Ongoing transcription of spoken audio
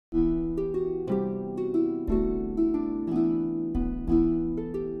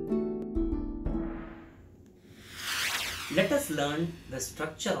learn the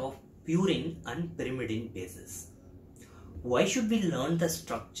structure of purine and pyrimidine bases. Why should we learn the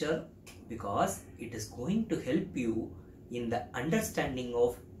structure? Because it is going to help you in the understanding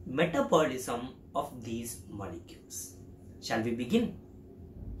of metabolism of these molecules. Shall we begin?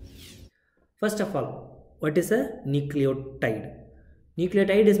 First of all, what is a nucleotide?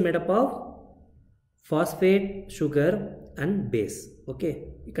 Nucleotide is made up of phosphate, sugar and base. Okay,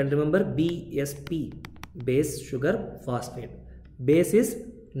 you can remember BSP, base, sugar, phosphate. Base is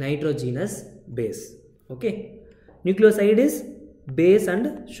nitrogenous base. Okay, nucleoside is base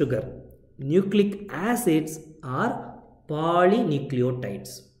and sugar. Nucleic acids are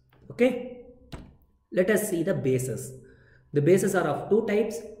polynucleotides. Okay, let us see the bases. The bases are of two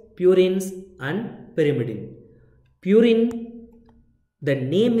types, purines and pyrimidine. Purine, the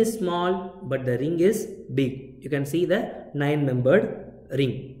name is small but the ring is big. You can see the 9-membered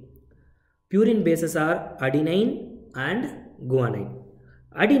ring. Purine bases are adenine and guanine.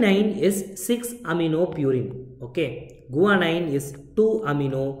 Adenine is 6-amino-purine. Okay, guanine is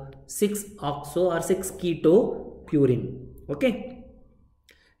 2-amino 6-oxo or 6-keto-purine. Okay,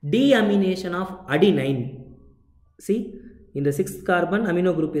 deamination of adenine. See, in the 6th carbon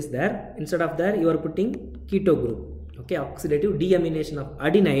amino group is there. Instead of there, you are putting keto group. Okay, oxidative deamination of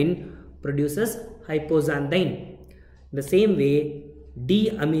adenine produces hypoxanthine. The same way,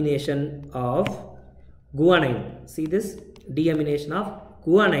 deamination of guanine. See this, deamination of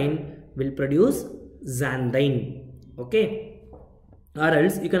guanine will produce xanthine. Okay, or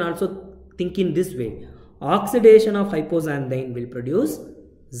else you can also think in this way, oxidation of hypoxanthine will produce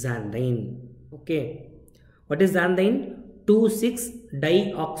xanthine. Okay, what is xanthine?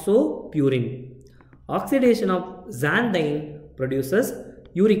 2,6-dioxopurine. Oxidation of xanthine produces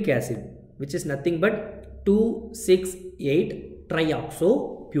uric acid, which is nothing but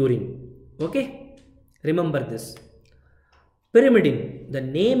 2,6,8-trioxopurine. Okay, remember this. Pyrimidine, the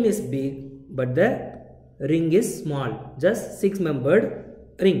name is big but the ring is small, just 6-membered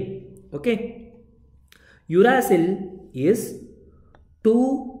ring. Okay, uracil is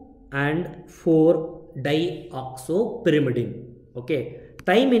 2 and 4-dioxopyrimidine. Okay,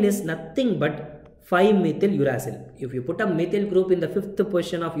 thymine is nothing but 5-methyl uracil. If you put a methyl group in the 5th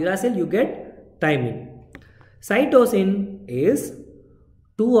position of uracil, you get thymine. Cytosine is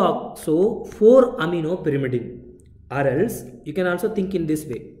 2-oxo-4-aminopyrimidine. Or else you can also think in this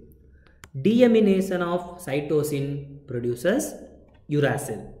way, deamination of cytosine produces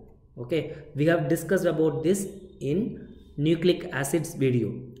uracil. Okay, we have discussed about this in nucleic acids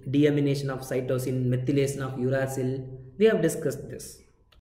video. Deamination of cytosine, methylation of uracil, we have discussed this.